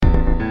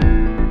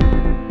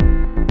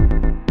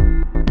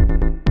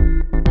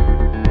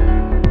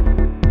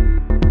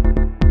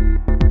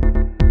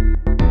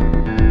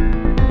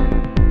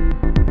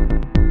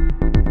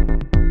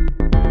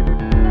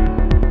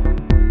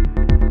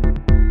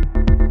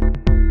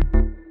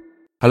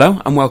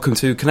Hello and welcome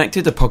to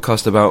Connected, a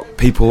podcast about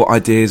people,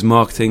 ideas,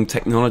 marketing,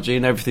 technology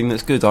and everything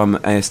that's good. I'm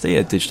ASD,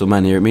 a digital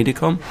man here at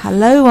Mediacom.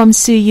 Hello, I'm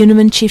Sue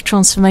Uniman, Chief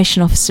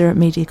Transformation Officer at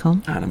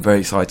Mediacom. And I'm very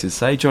excited to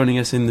say joining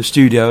us in the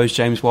studio is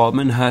James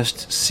Wildman,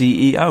 Hearst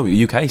CEO,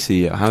 UK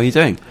CEO. How are you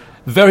doing?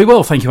 Very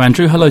well, thank you,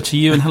 Andrew. Hello to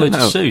you and hello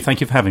to Sue. Thank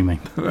you for having me.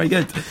 Very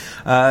good.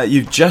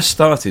 You've just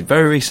started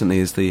very recently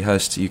as the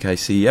Hearst UK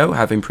CEO,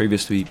 having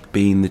previously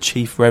been the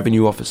Chief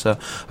Revenue Officer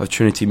of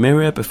Trinity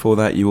Mirror. Before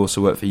that, you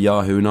also worked for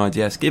Yahoo and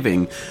IDS,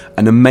 giving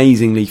an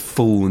amazingly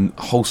full and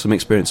wholesome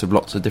experience of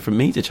lots of different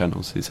media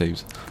channels, it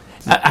seems.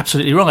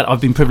 Absolutely right. I've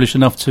been privileged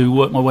enough to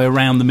work my way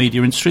around the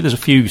media industry. There's a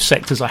few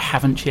sectors I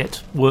haven't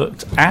yet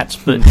worked at,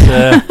 but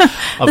I've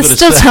got to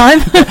still time.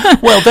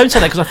 Well, don't say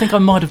that because I think I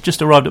might have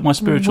just arrived at my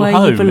spiritual Where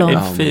home. you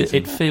belong.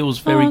 It feels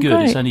very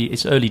good. Great.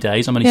 It's early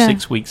days. I'm only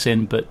 6 weeks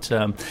in, but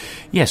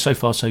so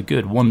far so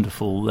good.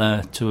 Wonderful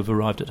to have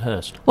arrived at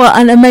Hearst. Well,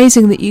 and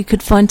amazing that you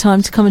could find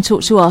time to come and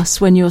talk to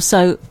us when you're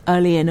so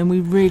early in, and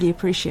we really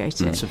appreciate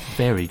it. It's a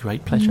very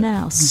great pleasure.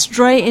 Now,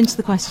 straight into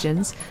the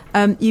questions.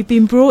 You've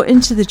been brought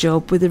into the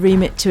job with a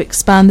remit to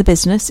expand the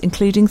business,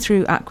 including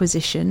through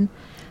acquisition.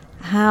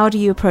 How do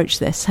you approach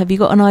this? Have you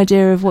got an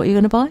idea of what you're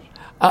going to buy?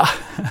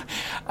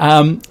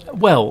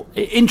 Well,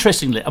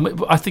 interestingly,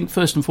 I think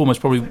first and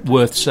foremost, probably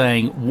worth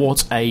saying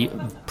what a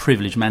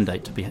privileged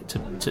mandate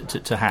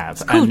to have.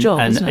 It's a cool job,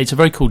 isn't it? It's a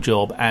very cool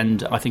job,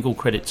 and I think all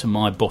credit to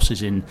my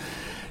bosses in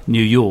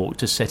New York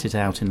to set it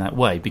out in that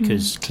way,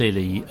 because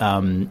clearly,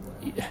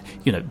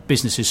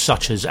 businesses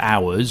such as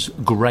ours,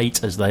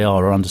 great as they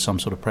are under some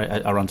sort of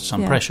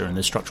pressure, and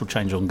there's structural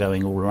change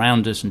ongoing all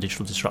around us, and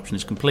digital disruption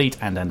is complete,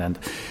 and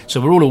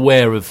so we're all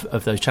aware of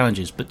those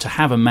challenges. But to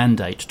have a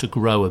mandate to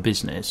grow a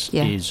business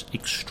is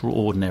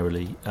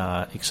extraordinarily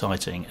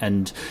exciting,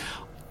 and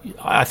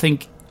I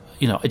think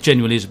it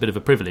genuinely is a bit of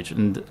a privilege,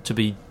 and to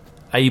be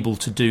able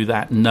to do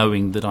that,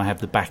 knowing that I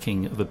have the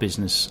backing of a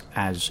business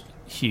as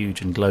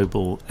huge and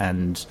global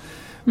and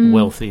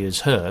wealthy as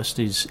Hearst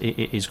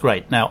is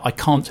great. Now, I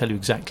can't tell you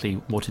exactly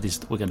what it is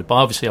that we're going to buy.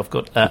 Obviously, I've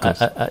got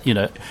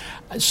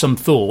some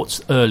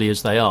thoughts, early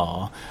as they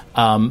are,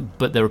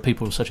 but there are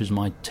people such as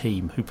my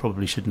team who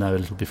probably should know a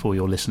little before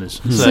your listeners.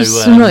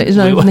 So, no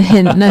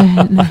hint.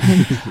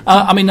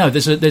 No,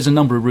 there's a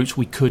number of routes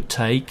we could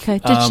take. Okay,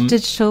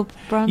 digital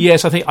brand.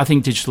 Yes, I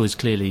think digital is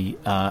clearly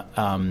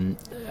and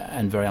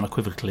very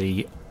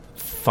unequivocally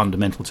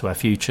fundamental to our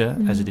future,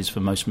 as it is for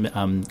most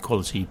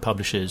quality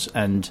publishers,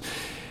 and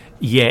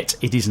yet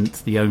it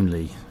isn't the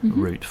only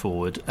route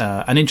forward.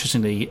 And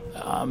interestingly,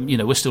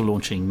 we're still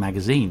launching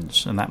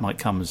magazines, and that might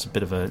come as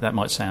that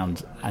might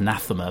sound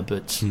anathema,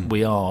 but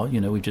we are.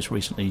 We've just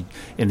recently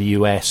in the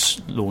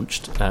US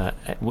launched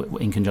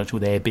in conjunction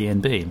with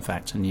Airbnb, in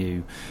fact, a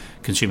new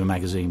consumer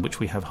magazine, which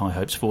we have high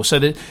hopes for. So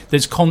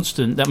there's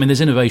constant.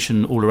 There's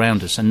innovation all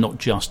around us, and not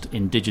just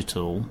in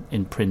digital,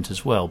 in print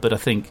as well. But I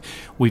think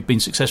we've been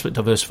successful at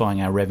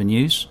diversifying our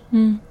revenues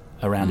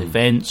around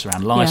events,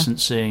 around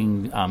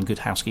licensing. Good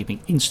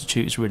Housekeeping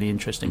Institute is really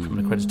interesting from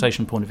an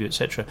accreditation point of view,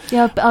 etc.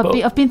 Yeah,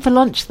 I've been for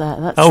lunch there.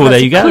 That's there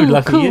you go. Cool,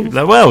 Lucky cool.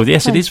 you. Well,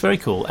 yes, it is very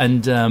cool,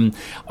 and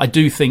I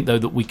do think though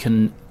that we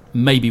can,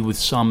 maybe with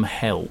some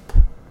help,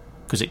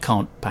 because it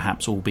can't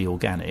perhaps all be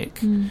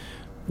organic,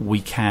 we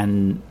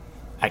can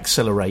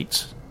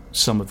accelerate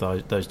some of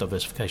those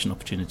diversification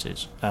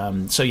opportunities.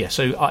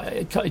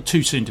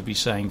 Too soon to be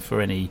saying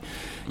for any,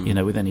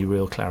 with any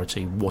real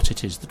clarity what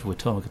it is that we're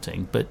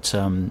targeting. But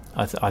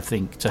I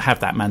think to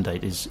have that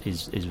mandate is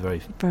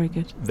very, very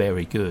good.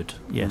 Very good.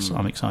 Yes,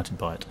 I'm excited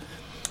by it.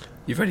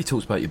 You've already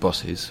talked about your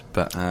bosses,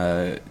 but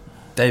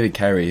David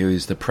Carey, who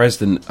is the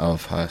president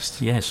of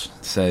Hearst,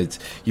 said,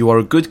 "You are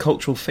a good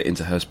cultural fit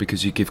into Hearst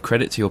because you give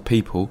credit to your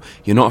people,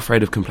 you're not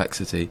afraid of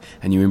complexity,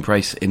 and you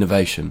embrace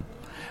innovation."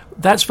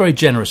 That's very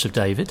generous of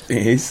David.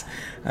 It is.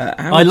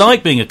 I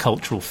like being a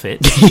cultural fit.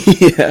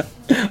 Yeah.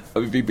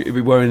 I'd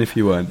be worrying if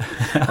you weren't.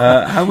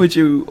 How would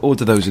you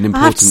order those in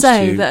importance? I have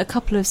to say that a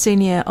couple of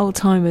senior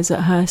old-timers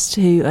at Hearst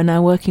who are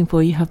now working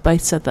for you have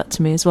both said that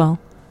to me as well.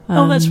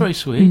 That's very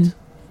sweet.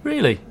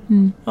 Really?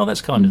 Oh,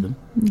 that's kind of them.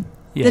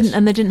 Yes.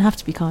 They didn't have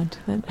to be kind.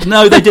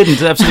 No, they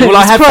didn't. Absolutely. Well,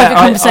 I have private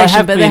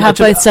conversation, but they have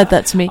both said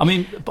that to me.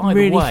 By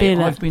the way,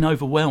 I've been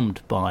overwhelmed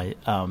by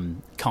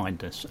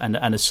kindness and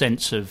a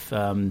sense of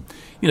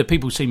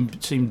people seem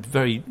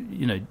very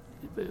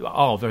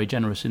are very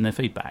generous in their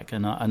feedback,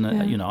 and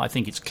I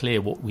think it's clear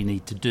what we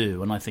need to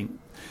do, and I think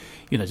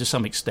to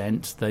some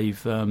extent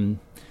they've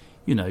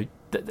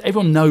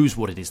everyone knows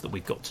what it is that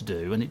we've got to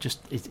do, and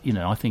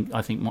I think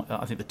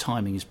the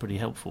timing is pretty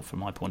helpful from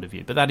my point of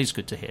view. But that is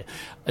good to hear.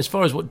 As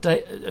far as what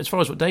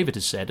David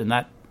has said, and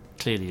that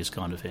clearly is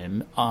kind of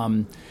him.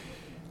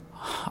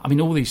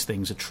 All these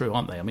things are true,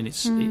 aren't they?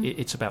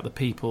 It's about the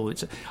people.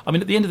 At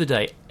the end of the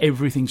day,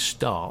 everything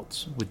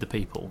starts with the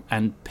people,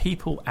 and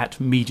people at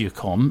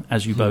Mediacom,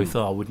 as you both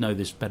are, would know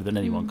this better than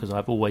anyone, because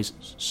I've always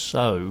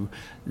so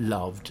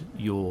loved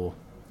your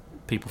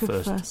people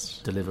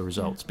first deliver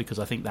results, because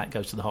I think that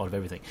goes to the heart of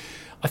everything.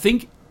 I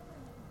think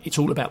it's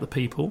all about the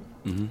people,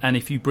 and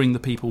if you bring the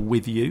people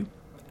with you,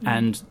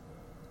 and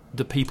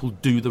the people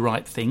do the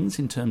right things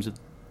in terms of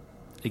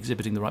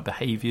exhibiting the right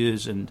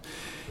behaviours and,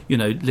 you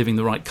know, living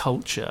the right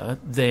culture,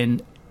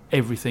 then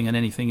everything and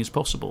anything is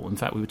possible. In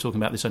fact, we were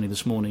talking about this only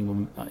this morning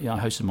when I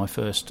hosted my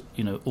first,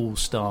 you know,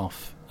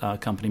 all-staff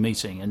company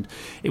meeting, and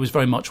it was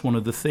very much one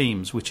of the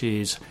themes, which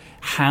is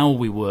how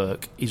we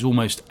work is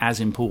almost as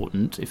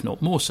important, if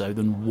not more so,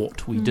 than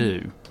what we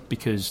do,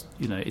 because,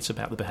 you know, it's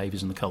about the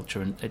behaviours and the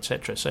culture and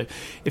etc. So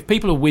if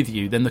people are with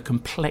you, then the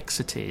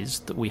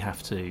complexities that we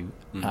have to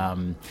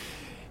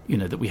you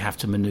know, that we have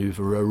to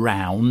manoeuvre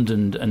around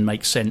and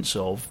make sense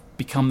of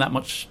become that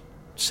much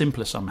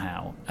simpler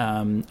somehow,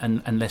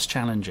 and less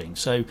challenging.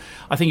 So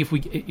I think if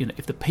we, you know,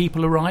 if the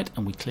people are right,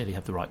 and we clearly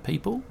have the right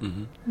people,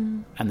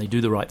 and they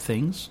do the right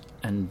things,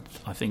 and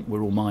I think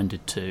we're all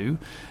minded to,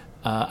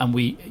 and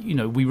we, you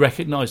know, we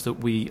recognise that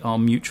we are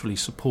mutually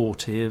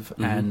supportive,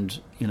 and,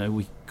 you know,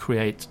 we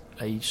create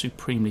a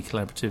supremely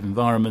collaborative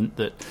environment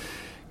that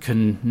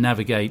can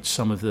navigate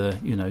some of the,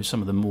 you know,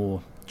 some of the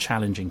more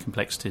challenging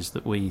complexities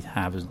that we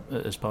have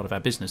as part of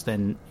our business,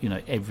 then, you know,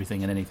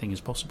 everything and anything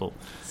is possible.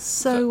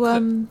 So,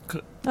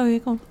 oh, yeah,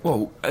 go on.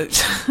 Well,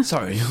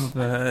 sorry.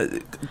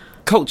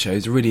 Culture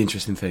is a really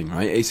interesting thing,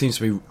 right? It seems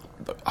to be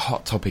a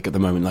hot topic at the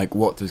moment. Like,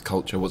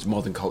 what's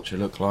modern culture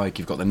look like?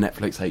 You've got the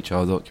Netflix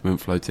HR document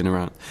floating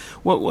around.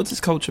 What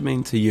does culture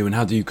mean to you, and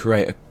how do you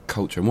create a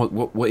culture? And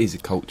what is a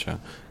culture?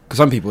 Because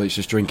some people, it's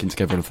just drinking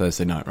together on a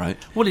Thursday night, right?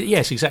 Well,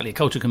 yes, exactly.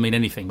 Culture can mean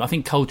anything. But I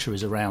think culture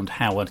is around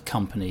how a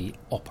company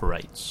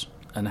operates,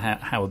 and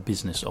how a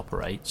business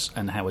operates,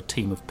 and how a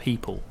team of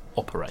people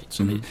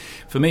operates. I mean,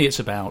 for me, it's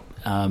about,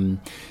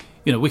 you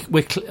know,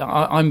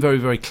 I'm very,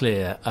 very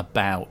clear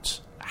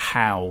about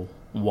how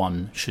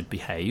one should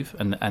behave,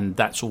 and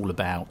that's all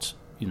about,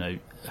 you know,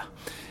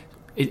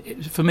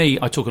 for me,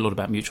 I talk a lot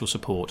about mutual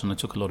support, and I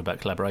talk a lot about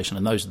collaboration,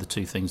 and those are the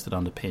two things that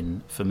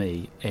underpin, for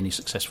me, any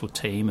successful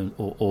team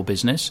or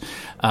business.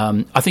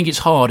 I think it's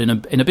hard in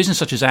a business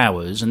such as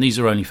ours, and these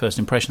are only first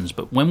impressions,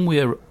 but when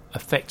we're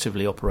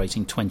effectively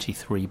operating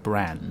 23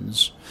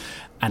 brands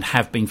and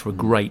have been for a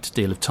great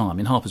deal of time.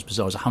 In Harper's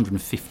Bazaar is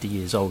 150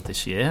 years old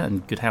this year,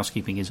 and Good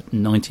Housekeeping is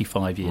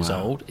 95 years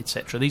old,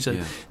 etc.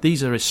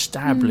 These are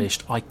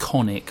established,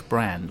 iconic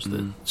brands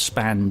that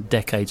span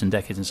decades and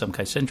decades, in some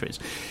cases centuries.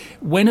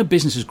 When a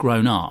business has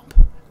grown up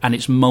and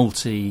it's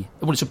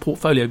it's a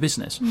portfolio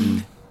business,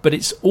 but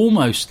it's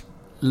almost,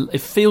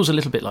 it feels a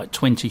little bit like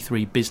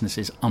 23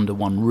 businesses under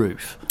one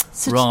roof.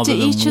 So rather do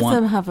than each of one.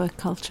 them have a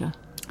culture?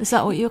 Is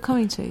that what you're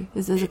coming to?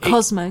 Is there a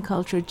Cosmo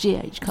culture, a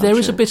GH culture? There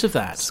is a bit of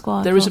that.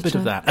 Squire there is a culture? bit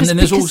of that, and then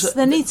there's also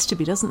there needs to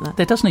be, doesn't there?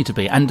 There does need to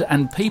be,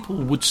 and people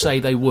would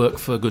say they work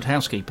for Good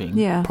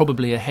Housekeeping,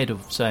 probably ahead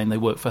of saying they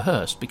work for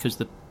Hearst, because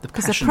the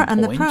passion point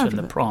and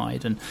the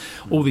pride and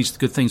all these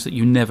good things that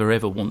you never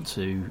ever want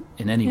to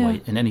in any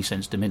way, in any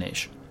sense,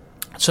 diminish.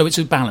 So it's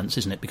a balance,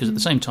 isn't it? Because at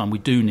the same time, we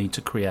do need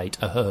to create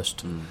a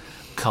Hearst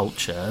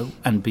culture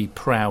and be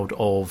proud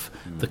of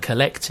the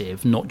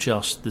collective, not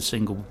just the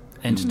single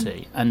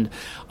entity. And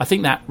I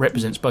think that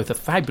represents both a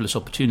fabulous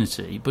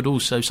opportunity, but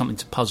also something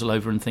to puzzle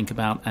over and think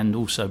about, and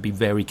also be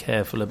very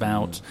careful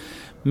about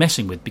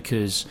messing with.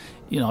 Because,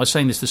 you know, I was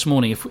saying this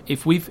morning,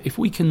 if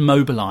we can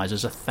mobilise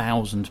as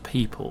 1,000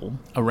 people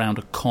around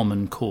a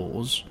common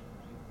cause,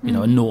 you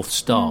know, a North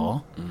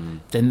Star,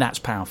 then that's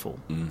powerful.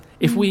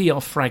 If we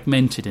are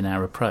fragmented in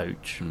our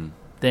approach,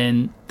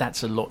 then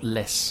that's a lot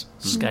less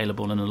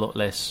scalable and a lot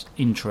less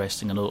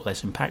interesting and a lot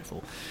less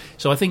impactful.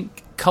 So I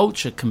think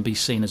culture can be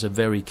seen as a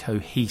very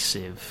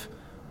cohesive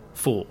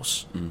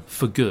force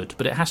for good,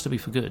 but it has to be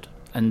for good.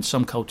 And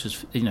some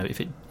cultures, you know, if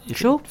it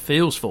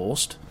feels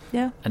forced,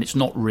 and it's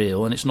not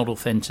real and it's not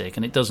authentic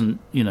and it doesn't,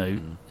 you know,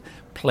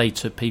 play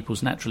to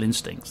people's natural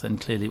instincts, then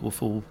clearly it will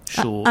fall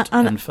short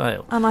and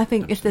fail. And I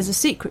think if there's a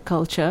secret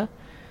culture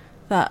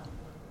that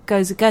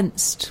goes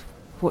against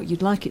what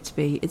you'd like it to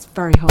be, it's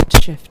very hard to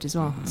shift as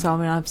well. So I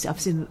mean, I've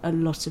seen a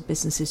lot of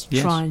businesses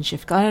try and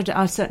shift.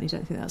 I certainly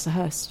don't think that's a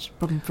Hearst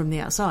problem from the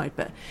outside,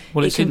 but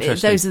interesting.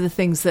 Those are the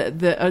things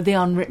that are the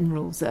unwritten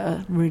rules that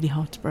are really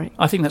hard to break.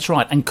 I think that's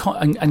right,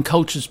 and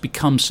cultures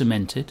become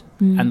cemented,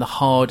 and the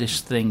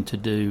hardest thing to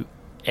do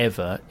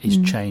ever is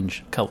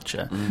change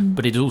culture,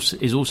 but it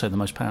is also the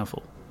most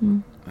powerful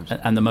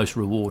and the most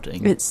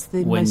rewarding. It's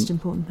the most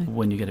important thing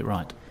when you get it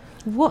right.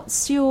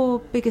 What's your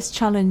biggest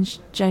challenge,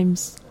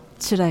 James,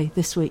 today,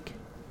 this week?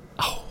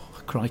 Oh,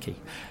 crikey.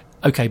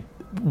 Okay,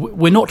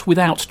 we're not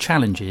without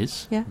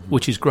challenges,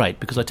 which is great,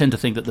 because I tend to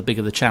think that the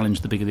bigger the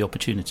challenge, the bigger the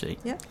opportunity.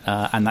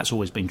 And that's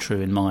always been true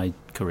in my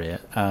career.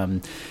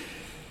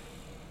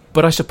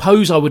 But I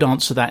suppose I would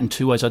answer that in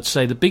two ways. I'd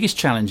say the biggest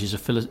challenge is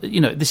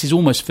this is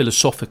almost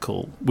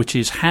philosophical, which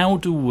is how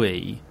do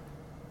we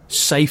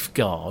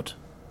safeguard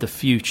the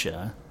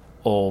future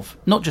of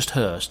not just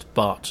Hearst,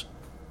 but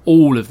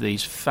all of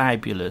these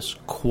fabulous,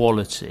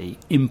 quality,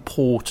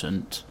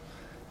 important,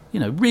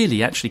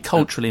 really actually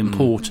culturally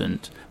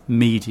important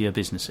media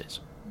businesses,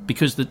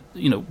 because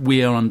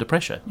we are under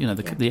pressure.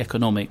 The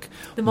economic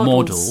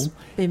model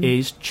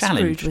is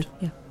challenged,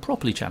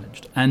 properly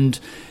challenged, and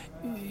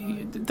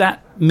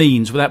that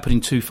means, without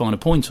putting too fine a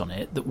point on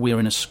it, that we're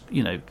in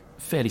a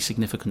fairly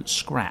significant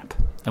scrap,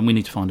 and we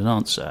need to find an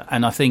answer.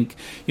 And I think,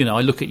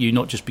 I look at you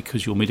not just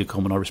because you're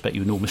Mediacom and I respect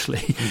you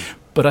enormously,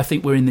 but I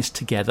think we're in this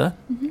together,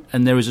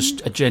 and there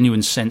is a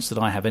genuine sense that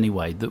I have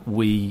anyway that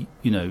we've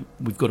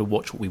got to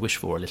watch what we wish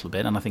for a little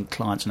bit, and I think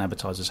clients and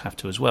advertisers have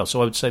to as well.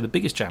 So I would say the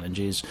biggest challenge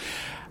is,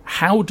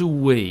 how do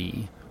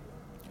we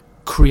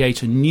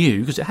create a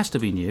new, because it has to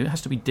be new, it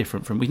has to be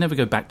different we never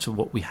go back to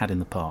what we had in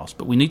the past,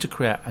 but we need to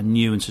create a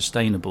new and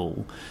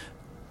sustainable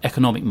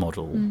economic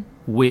model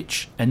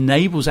which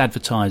enables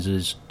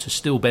advertisers to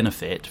still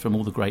benefit from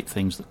all the great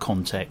things that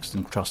context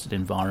and trusted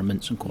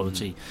environments and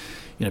quality,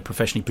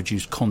 professionally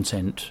produced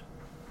content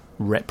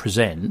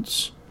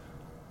represents,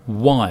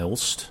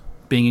 whilst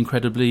being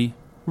incredibly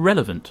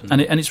relevant.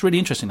 And it's really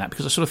interesting that,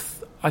 because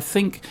I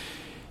think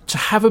to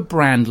have a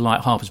brand like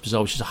Harper's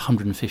Bazaar, which is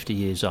 150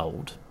 years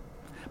old,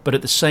 but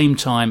at the same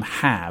time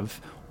have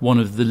one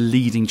of the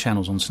leading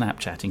channels on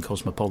Snapchat in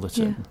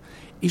Cosmopolitan,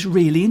 is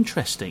really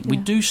interesting. We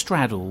do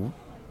straddle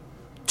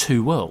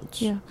two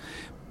worlds,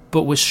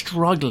 but we're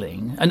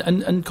struggling.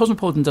 And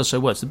Cosmopolitan does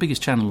so well. It's the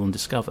biggest channel on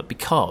Discover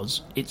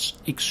because it's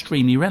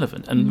extremely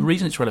relevant. And the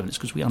reason it's relevant is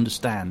because we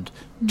understand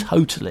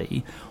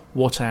totally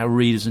what our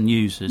readers and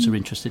users are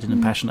interested in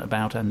and passionate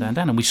about,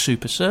 and we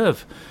super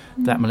serve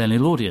that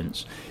millennial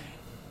audience.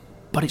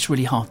 But it's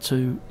really hard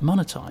to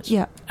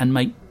monetize and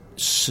make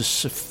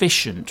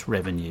sufficient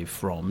revenue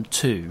from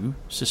to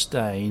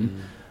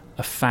sustain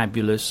a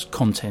fabulous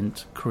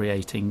content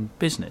creating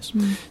business.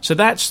 So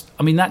that's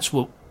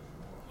what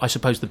I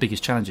suppose the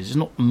biggest challenge is. It's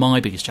not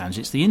my biggest challenge,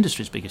 it's the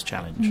industry's biggest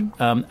challenge.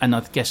 And I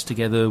guess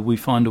together we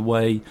find a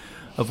way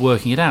of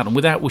working it out. And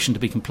without wishing to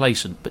be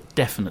complacent, but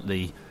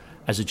definitely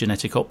as a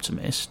genetic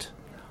optimist,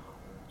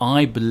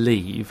 I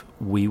believe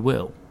we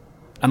will.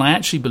 And I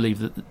actually believe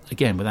that,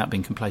 again, without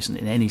being complacent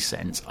in any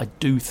sense, I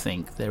do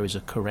think there is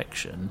a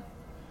correction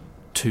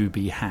to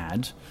be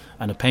had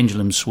and a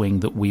pendulum swing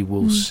that we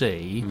will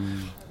see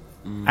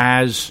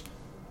as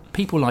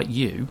people like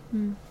you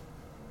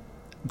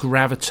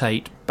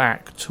gravitate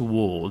back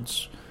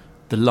towards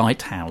the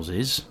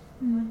lighthouses,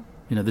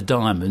 the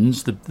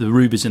diamonds, the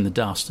rubies in the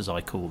dust, as I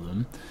call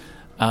them,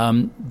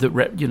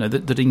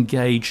 that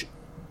engage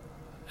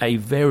a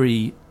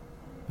very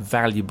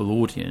valuable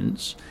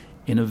audience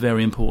in a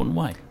very important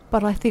way.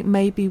 But I think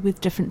maybe with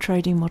different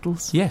trading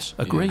models. Yes,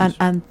 agreed.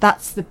 And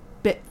that's the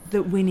bit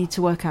that we need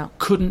to work out.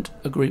 Couldn't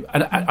agree.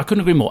 And I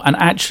couldn't agree more. And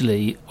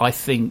actually, I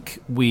think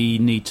we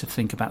need to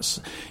think about,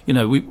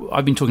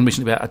 I've been talking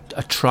recently about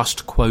a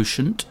trust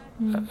quotient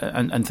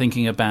and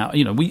thinking about,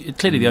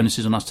 clearly the onus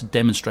is on us to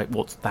demonstrate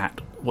what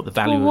the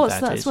value of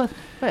that is. Worth.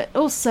 But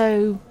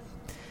also,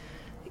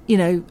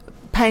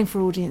 paying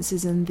for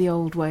audiences in the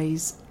old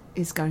ways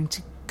is going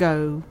to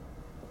go.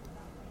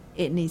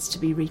 It needs to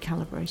be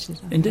recalibrated.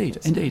 Indeed.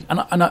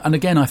 And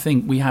again, I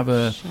think we have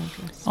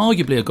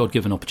arguably a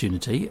God-given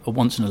opportunity, a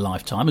once in a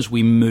lifetime, as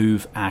we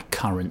move our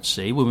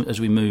currency,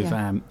 as we move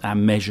our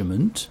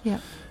measurement, from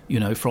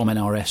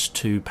NRS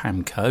to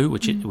PAMCO,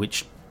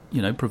 which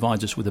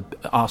provides us with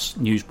us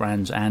news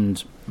brands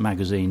and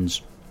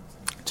magazines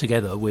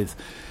together with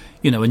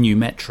a new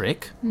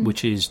metric,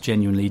 which is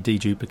genuinely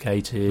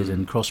deduplicated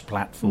and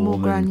cross-platform,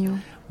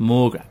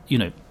 more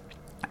granular,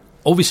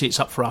 Obviously, it's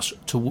up for us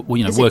to,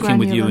 working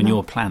with you and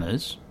your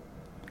planners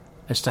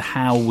as to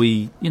how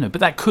we,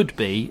 but that could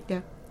be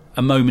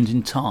a moment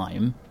in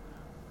time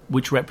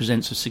which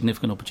represents a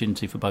significant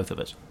opportunity for both of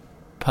us,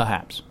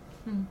 perhaps.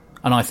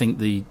 And I think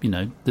the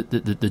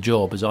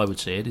job, as I would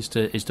see it, is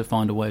to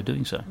find a way of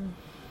doing so.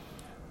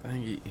 I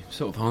think you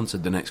sort of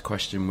answered the next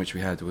question, which we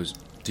had was,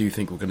 do you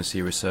think we're going to see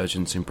a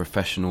resurgence in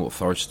professional,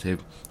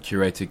 authoritative,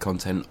 curated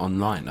content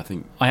online?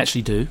 I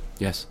actually do.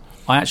 Yes.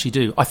 I actually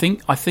do. I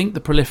think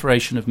the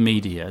proliferation of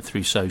media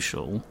through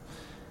social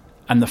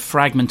and the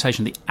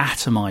fragmentation, the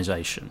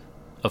atomization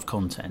of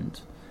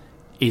content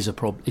is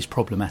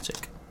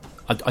problematic.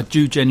 I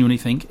do genuinely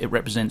think it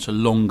represents a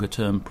longer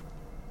term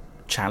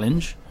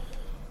challenge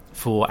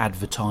for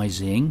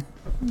advertising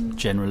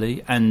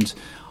generally, and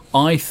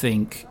I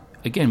think,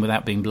 again,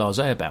 without being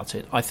blasé about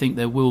it, I think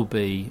there will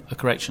be a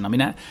correction. I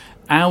mean,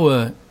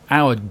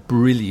 our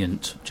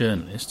brilliant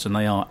journalists, and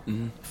they are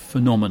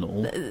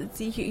phenomenal.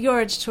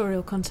 Your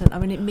editorial content, I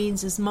mean, it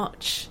means as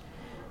much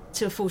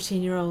to a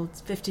 14-year-old,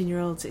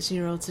 15-year-old,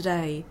 16-year-old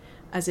today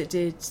as it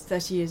did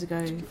 30 years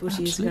ago,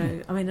 40 years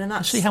ago. I mean, and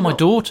that's I see how my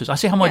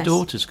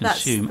daughters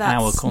consume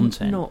our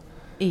content. It's not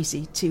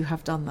easy to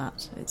have done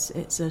that.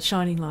 It's a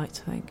shining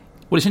light, I think.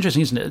 Well, it's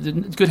interesting, isn't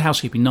it? Good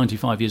Housekeeping,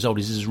 95 years old,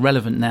 is as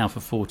relevant now for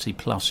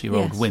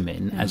 40-plus-year-old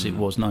women as it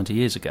was 90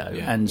 years ago.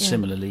 Yeah. And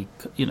similarly,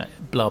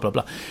 blah, blah,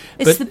 blah.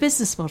 It's the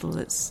business model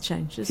that's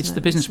changed, isn't it? It's the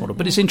business model.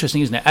 But it's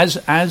interesting, isn't it?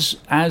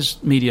 As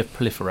media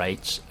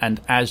proliferates and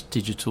as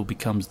digital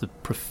becomes the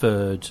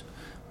preferred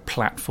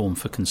platform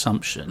for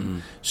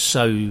consumption,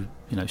 so,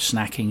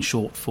 snacking,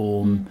 short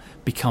form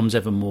becomes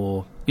ever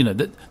more...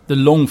 the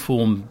long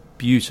form,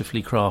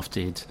 beautifully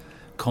crafted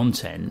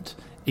content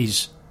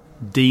is...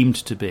 deemed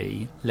to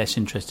be less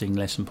interesting,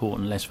 less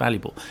important, less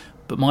valuable.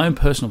 But my own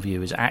personal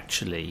view is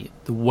actually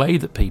the way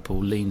that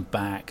people lean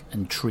back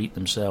and treat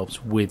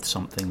themselves with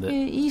something that...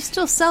 You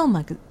still sell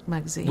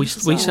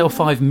magazines. We sell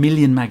 5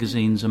 million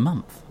magazines a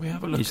month. We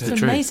have a look. It's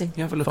It's amazing.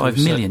 You have a look 5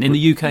 at million in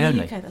the UK In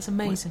only. the UK, that's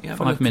amazing.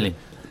 5 million.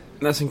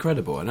 That's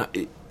incredible. And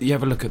you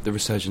have a look at the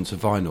resurgence of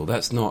vinyl.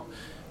 That's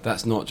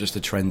not just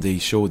a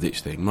trendy Shoreditch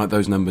thing. Like,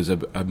 those numbers are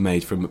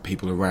made from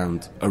people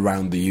around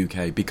the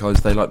UK because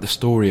they like the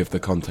story of the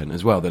content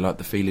as well. They like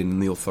the feeling and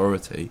the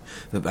authority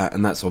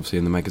and that's obviously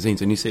in the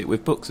magazines. And you see it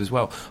with books as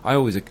well. I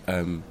always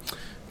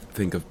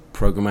think of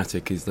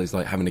programmatic as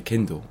like having a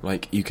Kindle.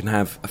 Like, you can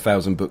have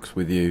 1,000 books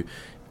with you,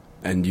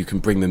 and you can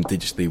bring them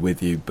digitally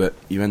with you, but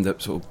you end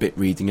up sort of bit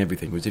reading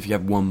everything. Whereas if you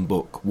have one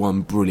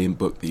brilliant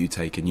book that you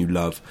take and you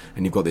love,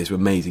 and you've got this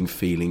amazing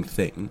feeling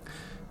thing,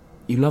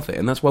 you love it.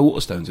 And that's why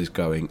Waterstones is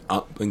going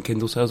up and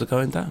Kindle sales are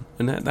going down.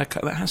 And that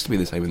has to be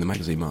the same in the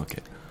magazine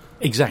market.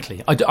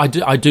 Exactly.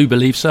 I do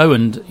believe so.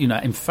 And,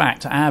 in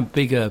fact, our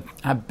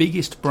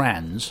biggest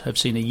brands have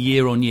seen a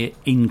year-on-year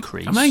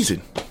increase.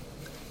 Amazing.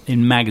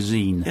 In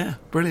magazine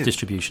brilliant.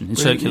 distribution, in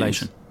Brilliant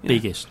circulation. news. Yeah.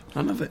 Biggest.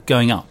 I love it.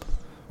 Going up.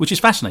 Which is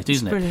fascinating,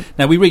 isn't it? Brilliant.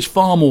 Now, we reach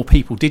far more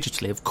people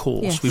digitally, of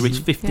course. Yes. We reach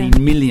 15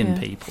 million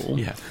people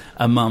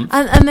a month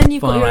And then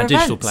you've got via your our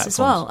digital events platforms. as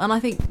well. And I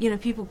think,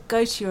 people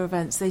go to your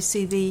events, they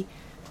see the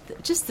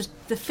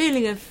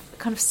feeling of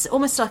kind of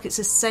almost like it's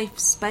a safe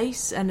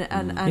space and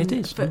It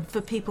is,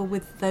 for people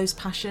with those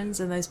passions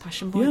and those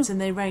passion points,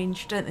 and they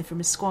range, don't they, from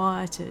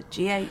Esquire to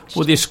GH.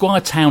 Well, the Esquire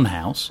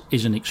Townhouse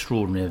is an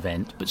extraordinary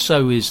event, but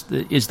so is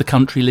the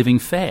Country Living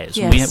Fairs.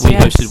 Yes, we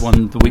hosted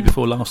one the week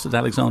before last at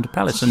Alexandra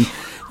Palace, and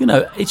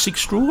it's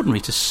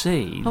extraordinary to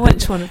see. I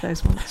went to one of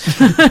those once.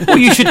 Well,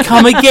 you should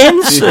come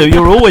again, Sue.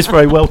 You're always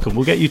very welcome.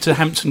 We'll get you to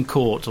Hampton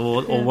Court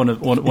or one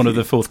of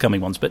the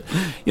forthcoming ones. But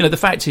the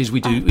fact is,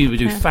 we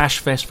do Fash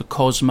Fest for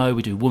Cosmo.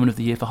 We do Woman of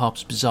the Year for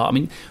Harper's Bazaar. I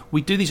mean,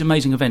 we do these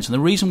amazing events, and the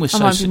reason we're so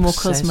I might be successful. more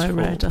Cosmo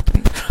Red, I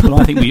think.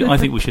 Well, I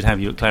think we should have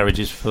you at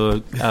Claridge's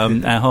for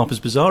our Harper's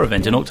Bazaar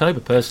event in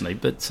October, personally.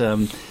 But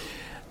so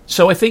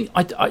I think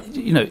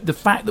the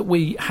fact that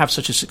we have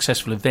such a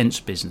successful events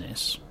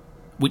business,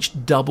 which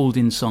doubled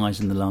in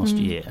size in the last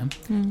year,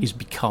 is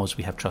because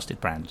we have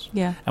trusted brands.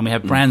 Yeah. And we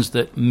have brands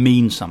that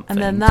mean something.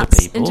 And then to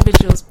that's people.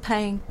 individuals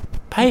paying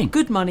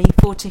Good money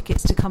for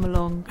tickets to come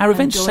along. Our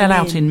events join sell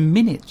out in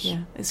minutes. Yeah,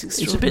 it's It's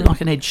a extraordinary. bit like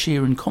an Ed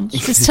Sheeran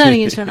concert. It's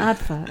turning into an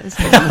advert, isn't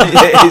it?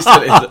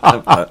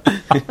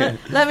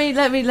 let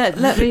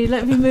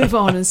me move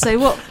on and say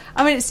what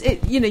I mean.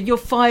 You're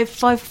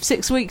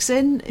 5-6 weeks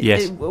in.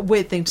 Yes. A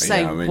weird thing to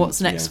say. Yeah, I mean, what's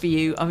next for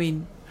you? I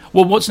mean,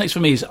 Well, what's next for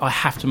me is I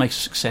have to make a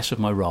success of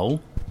my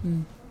role.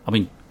 I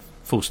mean,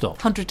 full stop.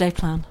 100-day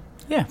plan.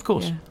 Yeah, of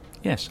course. Yeah.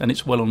 Yes, and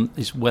it's well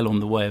on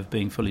the way of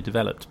being fully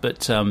developed.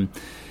 But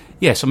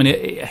yes, I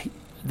mean,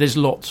 there's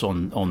lots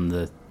on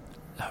the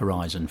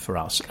horizon for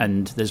us,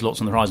 and there's lots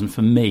on the horizon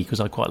for me because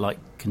I quite like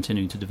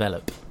continuing to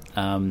develop.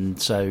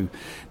 So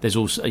there's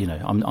also,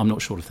 I'm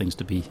not short of things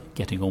to be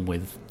getting on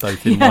with,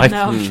 both in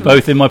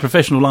both in my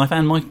professional life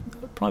and my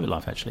private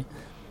life, actually.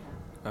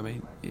 I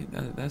mean,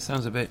 that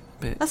sounds a bit.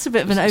 That's a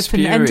bit of an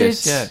spurious,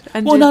 open-ended. yeah.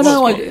 Well, no.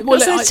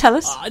 Tell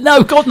us.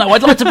 No, God, no.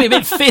 I'd like to be a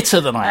bit fitter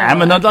than I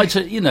am, and I'd like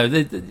to,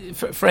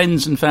 the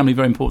friends and family are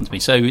very important to me.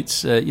 So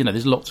it's,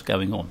 there's lots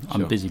going on.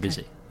 I'm busy.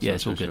 Yeah,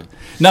 it's all good. Sure.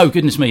 No,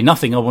 goodness me,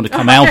 nothing I want to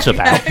come out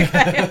about. You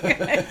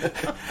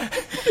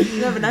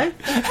never know.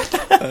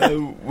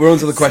 We're on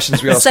to the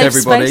questions we ask Safe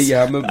everybody. space.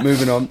 Yeah,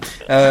 moving on.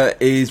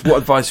 Is what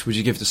advice would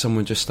you give to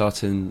someone just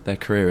starting their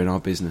career in our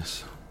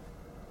business?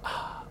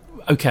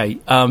 Okay,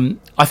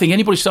 I think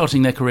anybody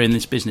starting their career in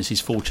this business is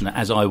fortunate,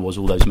 as I was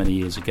all those many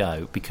years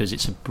ago, because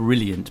it's a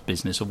brilliant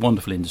business, a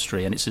wonderful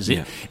industry, and it's as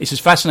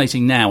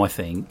fascinating now, I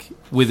think,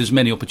 with as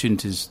many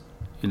opportunities,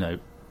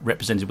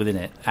 represented within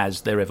it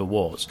as there ever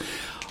was.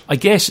 I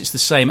guess it's the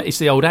same. It's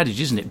the old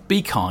adage, isn't it?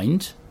 Be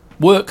kind,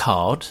 work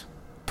hard,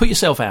 put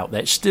yourself out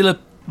there. It's still a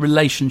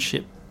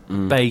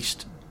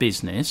relationship-based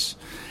business.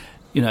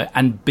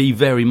 And be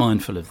very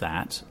mindful of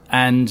that.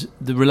 And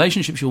the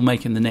relationships you'll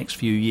make in the next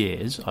few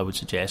years, I would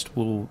suggest,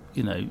 will,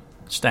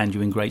 stand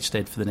you in great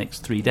stead for the next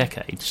 3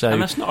 decades. So, And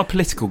that's not a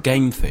political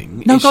game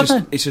thing. No, it's God, just,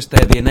 no. It's just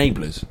they're the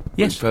enablers.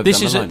 yes, further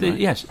this down is the line, right?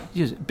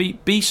 yes.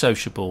 Be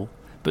sociable,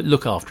 but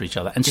look after each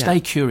other and stay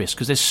curious,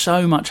 because there's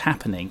so much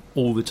happening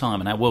all the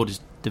time, and our world is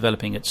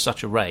developing at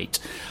such a rate.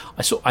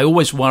 I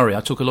always worry.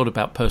 I talk a lot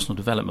about personal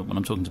development when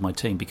I'm talking to my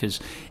team,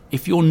 because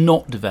if you're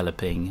not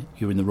developing,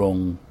 you're in the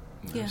wrong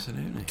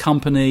Absolutely.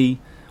 company,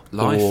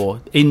 Life. or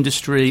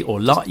industry,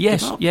 or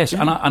yes, up, yes.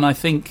 yeah. And I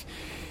think,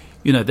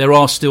 there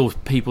are still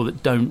people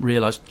that don't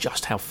realise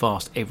just how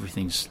fast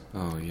everything's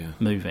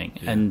moving.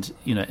 Yeah. And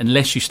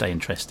unless you stay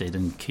interested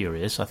and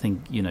curious, I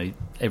think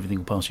everything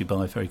will pass you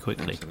by very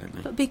quickly.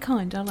 Absolutely. But be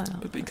kind. I like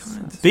that. But be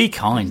kind. Be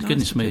kind. Nice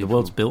Goodness to me, the people.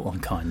 world's built on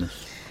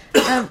kindness.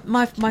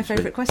 My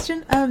favourite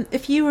question.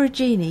 If you were a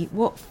genie,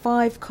 what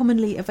 5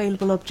 commonly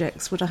available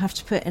objects would I have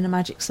to put in a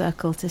magic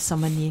circle to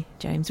summon you,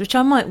 James? Which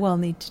I might well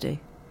need to do.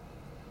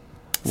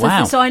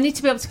 Wow. So I need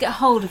to be able to get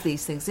hold of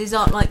these things. These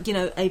aren't like,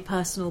 a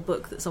personal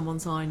book that someone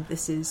signed.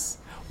 This is...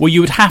 Well,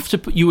 you would have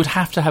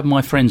to have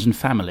my friends and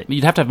family.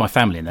 You'd have to have my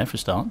family in there for a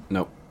start.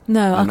 Nope.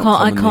 No,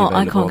 I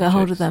can't get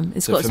hold of them.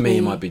 It's so got for to me, be...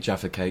 it might be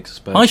Jaffa Cakes.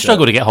 I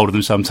struggle to get hold of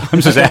them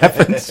sometimes, as it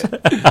happens.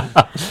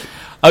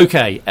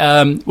 Okay.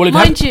 Well,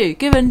 mind you,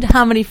 given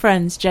how many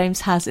friends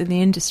James has in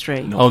the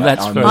industry,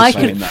 that's very I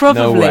sweet. could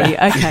probably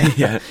okay.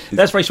 Yeah,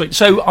 that's very sweet.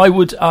 So I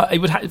would,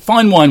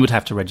 fine wine would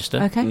have to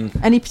register. Okay.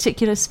 Any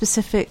particular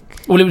specific?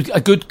 Well, it was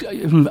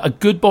a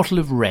good bottle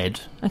of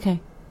red. Okay.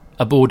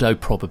 A Bordeaux,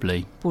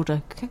 probably.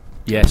 Bordeaux. Okay.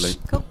 Yes.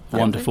 Cool.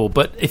 Wonderful.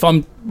 But if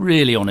I'm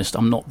really honest,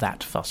 I'm not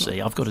that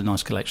fussy. I've got a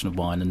nice collection of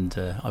wine, and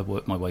I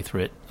work my way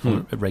through it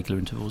at regular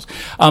intervals.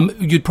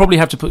 You'd probably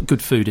have to put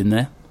good food in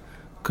there,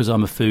 because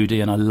I'm a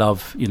foodie and I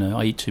love,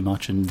 I eat too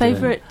much. And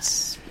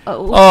favourites?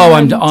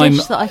 I'm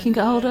dish that I can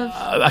get hold of.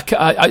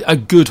 A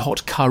good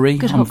hot curry.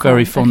 I'm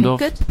very fond of.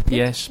 Good.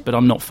 Yes, but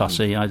I'm not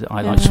fussy. I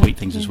like sweet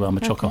things as well. I'm a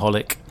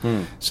chocoholic,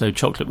 so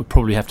chocolate would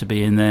probably have to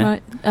be in there.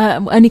 Right.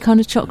 Any kind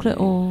of chocolate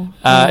or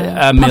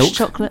milk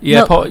chocolate?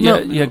 Yeah,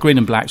 milk. green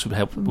and blacks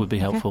would be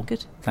helpful.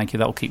 Good. Thank you.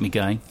 That will keep me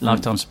going.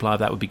 Lifetime supply of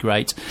that would be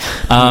great.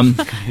 I'm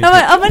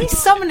only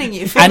summoning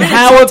you. And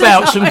how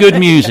about some good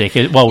music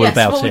while we're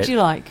about it? What would you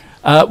like?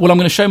 Well, I'm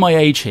going to show my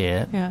age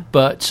here,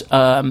 but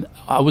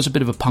I was a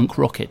bit of a punk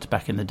rocket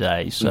back in the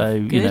day, so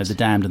the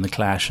Damned and the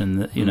Clash,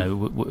 and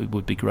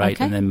would be great,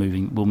 and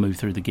then we'll move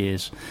through the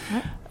gears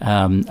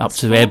up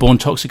to Airborne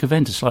Toxic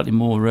Event, a slightly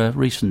more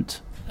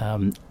recent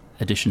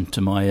addition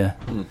to my.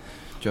 Do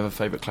you have a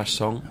favourite Clash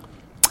song?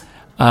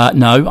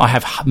 No, I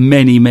have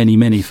many, many,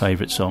 many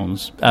favourite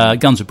songs.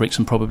 Guns of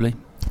Brixton, probably.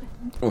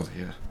 Oh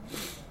yeah,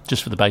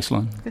 just for the bass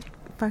line. Good.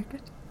 Very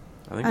good.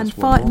 I think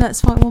and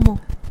let's fight one more.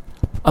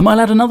 Am I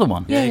allowed another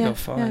one? Yeah, you got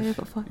 5. Yeah, you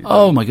got 5.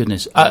 Oh my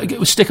goodness!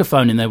 Stick a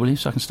phone in there, will you,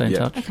 so I can stay in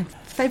touch? Okay.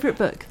 Favourite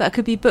book? That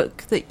could be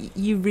book that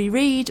you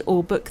reread,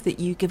 or book that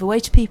you give away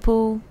to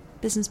people.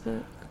 Business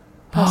book.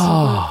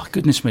 Oh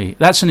goodness me,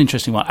 that's an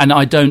interesting one. And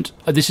I don't.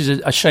 This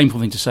is a shameful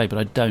thing to say, but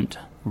I don't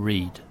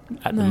read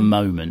at the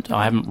moment.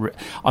 I haven't.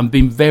 I've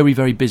been very,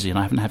 very busy, and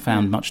I haven't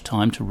found much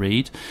time to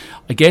read.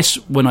 I guess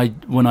when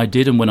I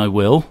did and when I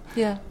will.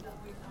 Yeah.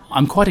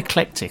 I'm quite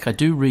eclectic. I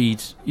do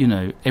read,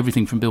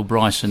 everything from Bill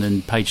Bryson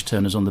and Page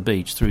Turner's On the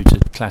Beach through to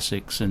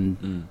classics.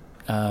 And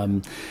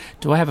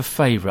do I have a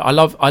favourite? I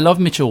love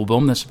Mitch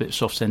Albom. That's a bit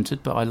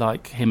soft-centred, but I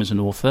like him as an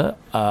author.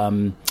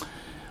 I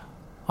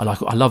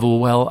love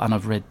Orwell, and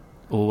I've read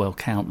Orwell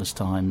countless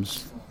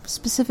times.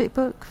 Specific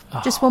book?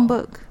 Just one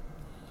book?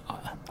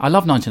 I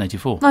love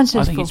 1984. I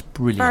think it's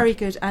brilliant. Very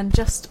good, and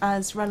just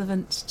as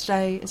relevant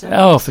today as ever.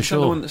 Oh, for Is sure.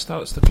 that the one that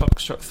starts the clock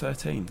struck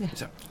 13? Yeah. Is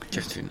that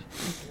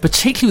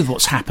particularly with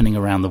what's happening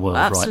around the world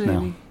right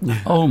now.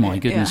 Oh my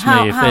goodness me!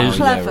 How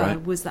clever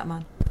was that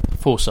man?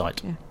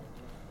 Foresight.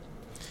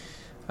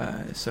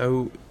 Yeah.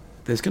 So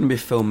there's going to be a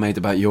film made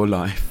about your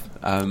life.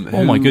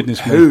 Oh my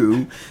goodness me!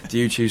 Who do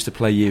you choose to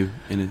play you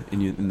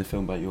in the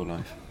film about your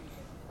life?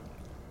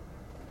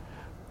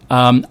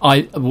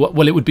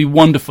 Well, it would be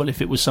wonderful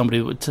if it was somebody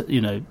who would,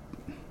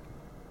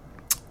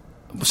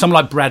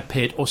 someone like Brad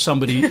Pitt or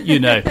somebody,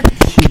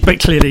 but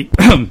clearly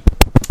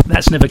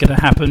that's never going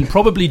to happen.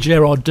 Probably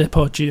Gerard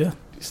Depardieu.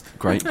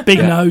 Great, big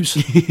nose,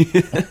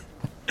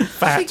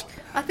 fat.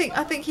 I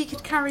think he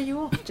could carry you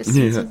off.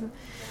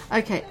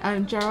 Okay,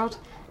 Gerard.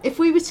 If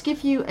we were to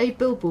give you a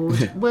billboard,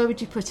 where would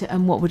you put it,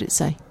 and what would it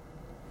say?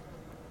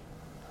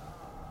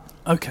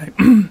 Okay.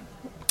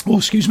 Oh,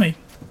 excuse me.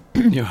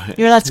 You're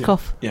allowed to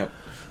cough. Yeah.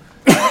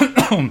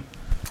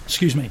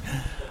 Excuse me.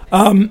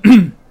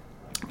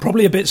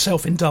 Probably a bit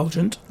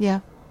self-indulgent. Yeah.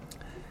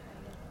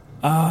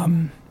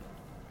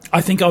 I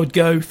think I would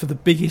go for the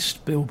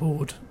biggest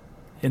billboard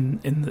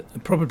in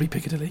probably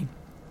Piccadilly.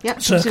 Yeah,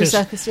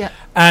 Circus. Yeah.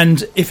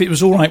 And if it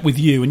was all right with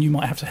you, and you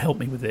might have to help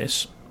me with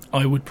this,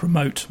 I would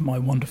promote my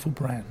wonderful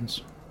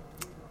brands.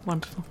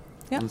 Wonderful.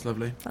 Yeah. That's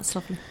lovely. That's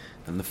lovely.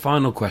 And the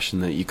final question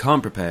that you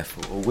can't prepare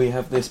for, we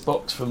have this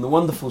box from the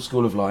wonderful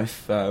School of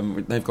Life.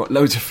 They've got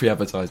loads of free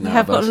advertising now. They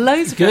have got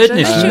loads of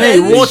goodness me,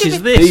 what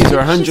is this? These are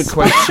 100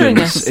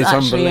 questions. It's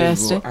actually,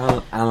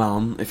 unbelievable.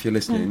 Alan, if you're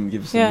listening,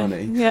 give us some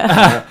money.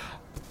 Yeah.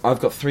 I've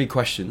got 3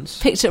 questions.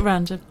 Picked at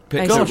random.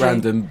 Picked at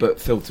random,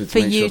 but filtered to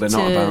make sure they're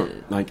not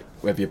about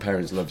whether your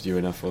parents loved you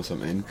enough or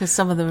something. Because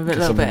some of them are a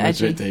little bit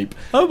edgy. A bit deep.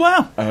 Oh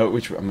wow!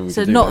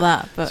 So not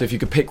that, but so if you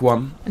could pick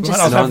one, and just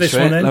I'll have this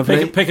one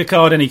then. Pick a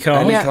card, any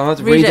card. Any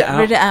card. Read it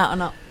out,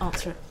 and I'll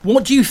answer it.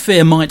 What do you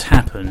fear might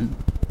happen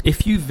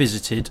if you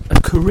visited a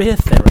career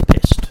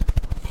therapist?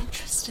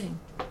 Interesting.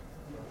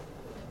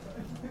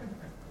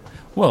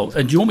 Well,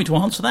 do you want me to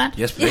answer that?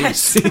 Yes,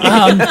 please. Yes.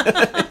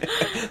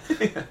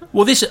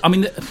 Well,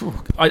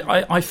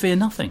 I fear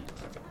nothing.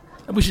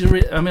 Which is, I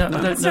don't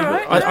know.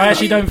 Right. I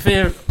actually don't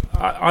fear.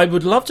 I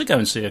would love to go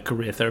and see a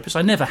career therapist.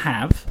 I never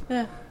have.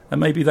 Yeah.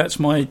 And maybe that's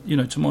my,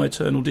 to my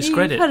eternal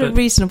discredit. You've had a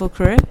reasonable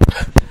career.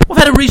 I've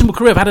had a reasonable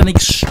career. I've had an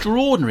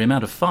extraordinary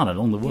amount of fun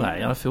along the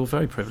way. I feel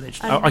very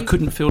privileged. I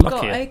couldn't feel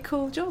luckier. Got a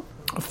cool job.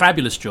 A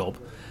fabulous job.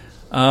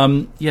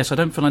 Yes, I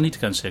don't feel I need to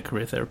go and see a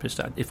career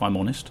therapist, if I'm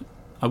honest.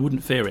 I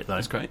wouldn't fear it, though.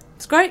 That's great.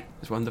 It's great.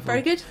 It's wonderful.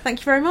 Very good. Thank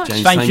you very much.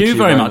 James, Thank you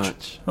very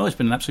much. Well, it's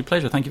been an absolute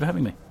pleasure. Thank you for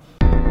having me.